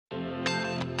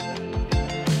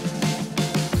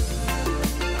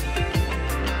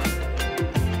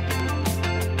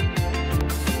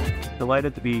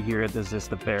delighted to be here at the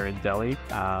Zista Fair in Delhi,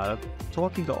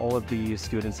 talking to all of the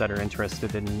students that are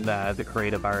interested in the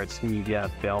creative arts,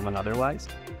 media, film, and otherwise.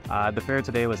 The fair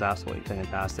today was absolutely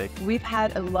fantastic. We've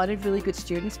had a lot of really good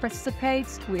students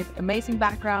participate with amazing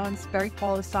backgrounds, very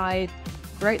qualified,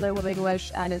 great level of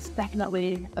English, and it's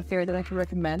definitely a fair that I can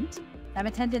recommend. I've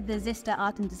attended the Zista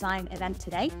Art and Design event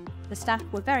today. The staff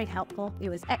were very helpful. It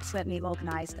was excellently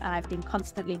organised, and I've been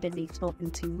constantly busy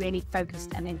talking to really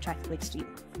focused and interested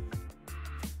students.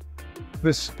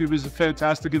 It was a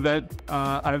fantastic event.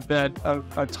 I've met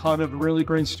a ton of really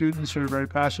great students who are very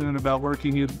passionate about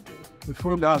working in the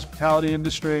food and hospitality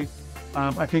industry.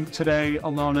 I think today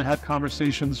alone I had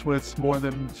conversations with more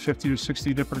than 50 or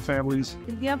 60 different families.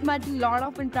 We have met a lot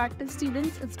of interactive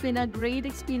students. It's been a great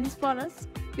experience for us.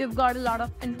 We've got a lot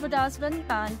of input as well,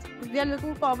 and we are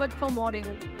looking forward for more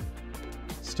events.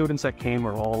 Students that came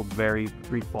were all very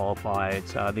pre-qualified.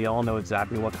 They all know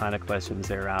exactly what kind of questions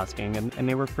they're asking, and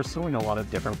they were pursuing a lot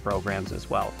of different programs as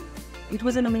well. It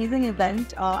was an amazing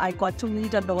event. I got to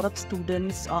meet a lot of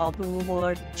students who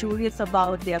were curious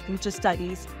about their future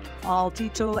studies,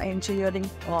 teacher engineering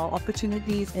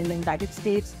opportunities in the United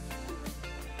States.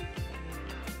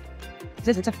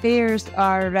 Zista fairs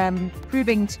are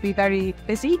proving to be very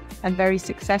busy and very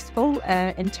successful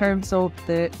in terms of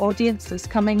the audience that's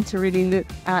coming to really look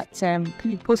at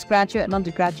postgraduate and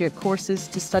undergraduate courses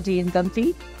to study in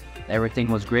Dundee.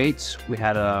 Everything was great. We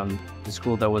had a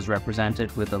school that was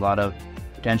represented with a lot of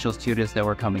potential students that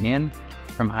were coming in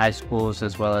from high schools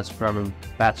as well as from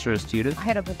bachelor students.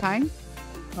 Ahead of the time,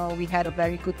 we had a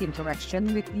very good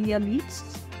interaction with the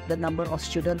elites. The number of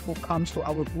students who comes to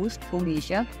our booth from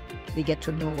Asia, they get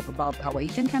to know about our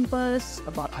Asian campus,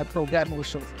 about our program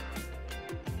also.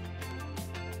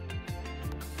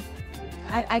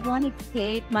 I want to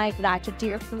take my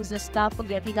gratitude to Zista for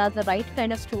getting us the right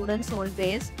kind of students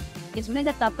always. It's been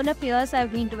a couple of years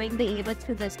I've been doing the events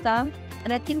with Zista,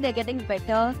 and I think they're getting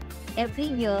better every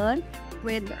year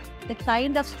with the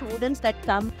kind of students that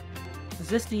come.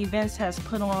 Zista Events has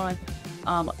put on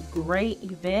great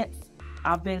events.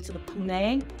 I've been to the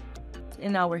Pune,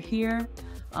 and now we're here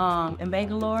in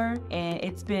Bangalore, and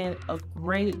it's been a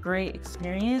great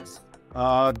experience.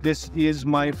 This is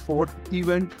my fourth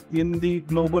event in the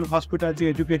Global Hospitality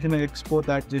Education Expo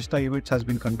that Zista Events has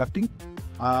been conducting.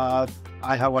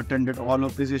 I have attended all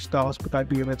of the Zista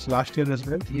hospitality events last year as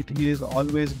well. It is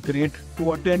always great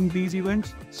to attend these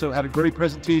events. So I had a great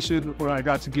presentation where I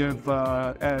got to give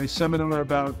a seminar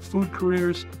about food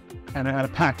careers, and I had a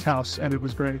packed house, and it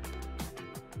was great.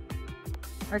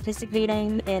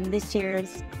 Participating in this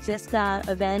year's Zista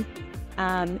event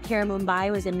here in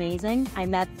Mumbai was amazing. I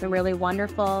met some really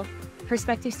wonderful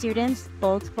prospective students,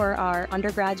 both for our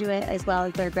undergraduate as well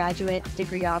as their graduate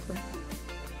degree offer.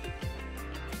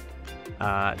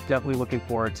 Definitely looking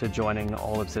forward to joining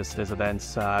all of Zista's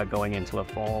events going into the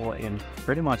fall in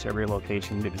pretty much every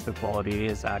location because the quality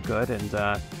is that good,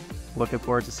 and looking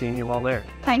forward to seeing you all there.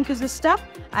 Thank you, Zista.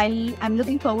 I'm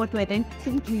looking forward to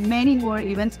attending many more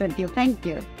events with you. Thank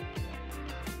you.